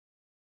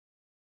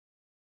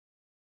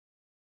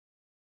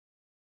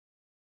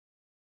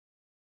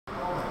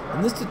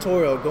In this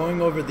tutorial, going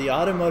over the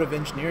automotive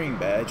engineering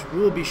badge, we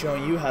will be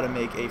showing you how to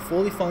make a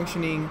fully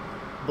functioning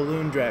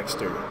balloon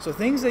dragster. So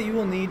things that you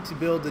will need to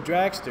build the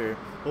dragster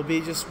will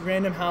be just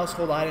random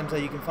household items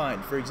that you can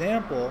find. For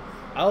example,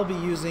 I'll be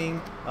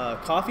using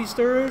coffee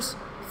stirrers,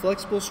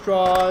 flexible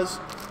straws,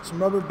 some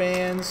rubber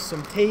bands,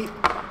 some tape,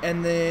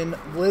 and then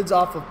lids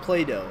off of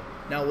Play-Doh.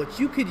 Now what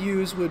you could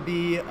use would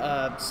be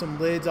some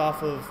lids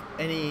off of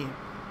any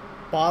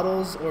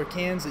bottles or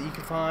cans that you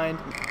could find.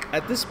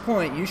 At this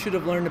point, you should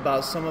have learned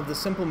about some of the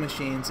simple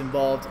machines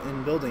involved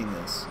in building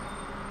this.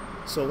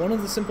 So one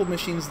of the simple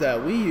machines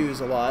that we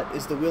use a lot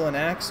is the wheel and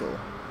axle.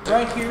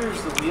 Right here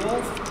is the wheel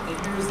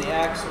and here is the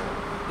axle.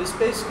 This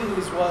basically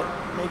is what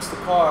makes the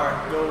car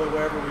go to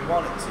wherever we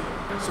want it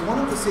to. So one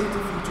of the safety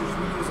features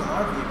we use on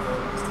our vehicle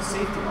is the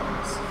safety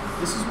lines.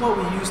 This is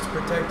what we use to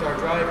protect our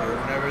driver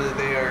whenever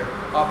they are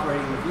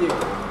operating the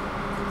vehicle.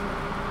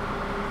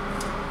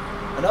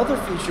 Another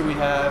feature we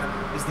have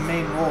is the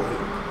main roll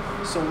hoop.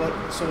 So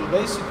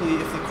basically,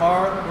 if the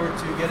car were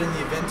to get in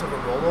the event of a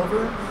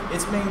rollover,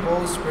 its main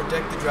goal is to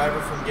protect the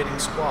driver from getting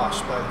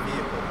squashed by the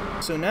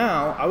vehicle. So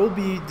now I will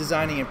be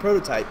designing a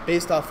prototype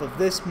based off of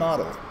this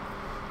model.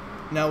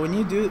 Now when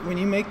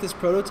you make this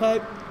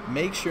prototype,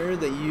 make sure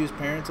that you use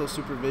parental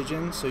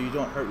supervision so you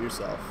don't hurt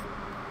yourself.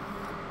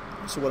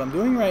 So what I'm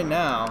doing right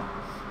now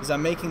is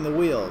I'm making the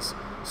wheels.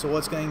 So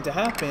what's going to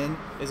happen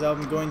is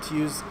I'm going to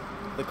use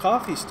the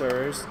coffee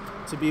stirrers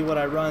to be what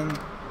I run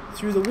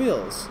through the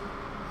wheels.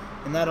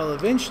 And that'll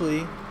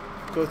eventually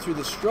go through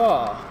the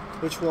straw,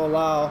 which will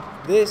allow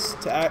this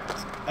to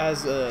act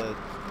as an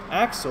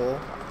axle,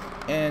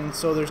 and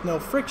so there's no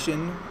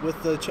friction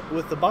with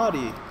the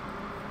body,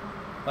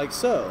 like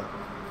so.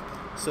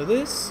 So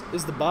this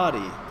is the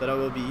body that I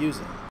will be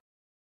using.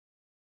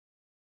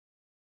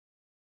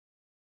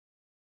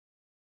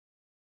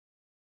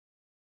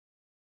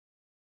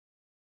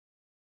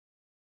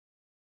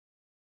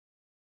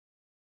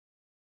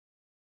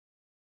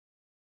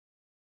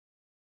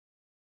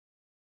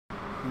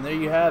 And there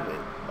you have it,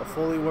 a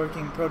fully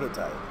working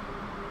prototype,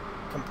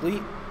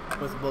 complete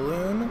with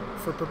balloon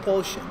for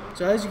propulsion.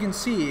 So as you can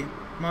see,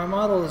 my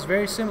model is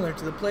very similar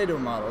to the Play-Doh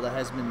model that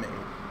has been made.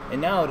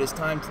 And now it is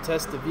time to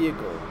test the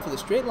vehicle. For the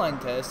straight line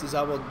test is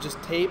I will just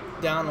tape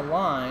down a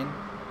line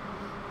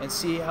and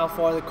see how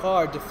far the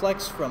car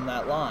deflects from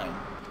that line.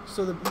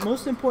 So the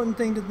most important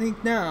thing to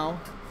think now,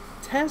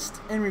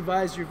 test and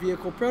revise your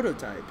vehicle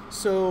prototype.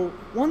 So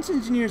once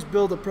engineers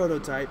build a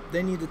prototype,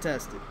 they need to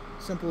test it.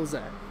 Simple as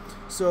that.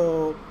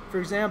 So, for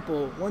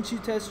example, once you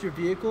test your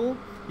vehicle,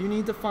 you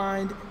need to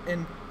find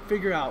and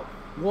figure out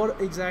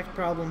what exact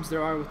problems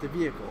there are with the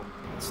vehicle.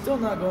 It's still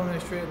not going in a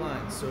straight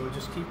line, so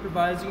just keep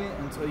revising it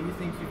until you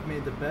think you've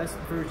made the best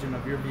version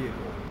of your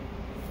vehicle.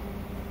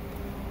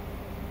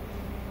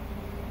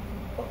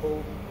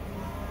 Uh-oh.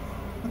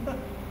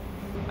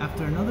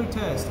 After another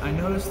test, I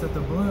noticed that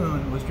the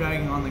balloon was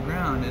dragging on the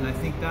ground, and I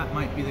think that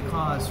might be the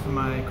cause for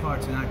my car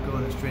to not go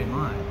in a straight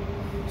line.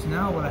 So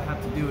now what I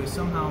have to do is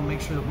somehow make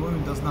sure the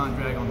balloon does not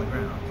drag on the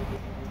ground.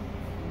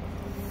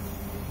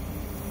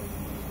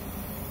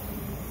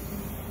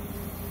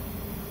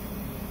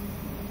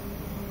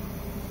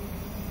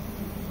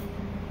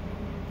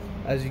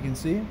 As you can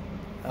see,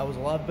 that was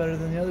a lot better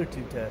than the other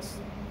two tests.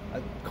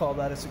 I call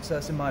that a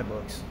success in my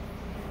books.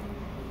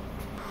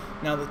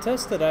 Now the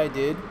test that I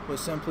did was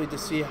simply to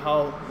see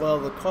how well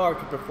the car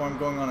could perform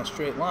going on a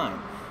straight line.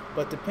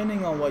 But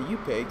depending on what you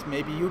picked,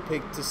 maybe you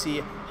picked to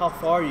see how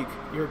far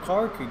your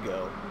car could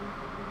go.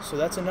 So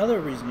that's another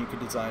reason you could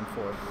design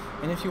for it.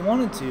 And if you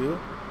wanted to,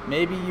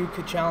 maybe you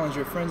could challenge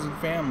your friends and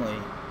family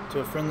to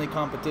a friendly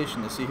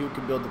competition to see who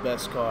could build the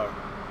best car.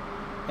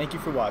 Thank you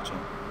for watching.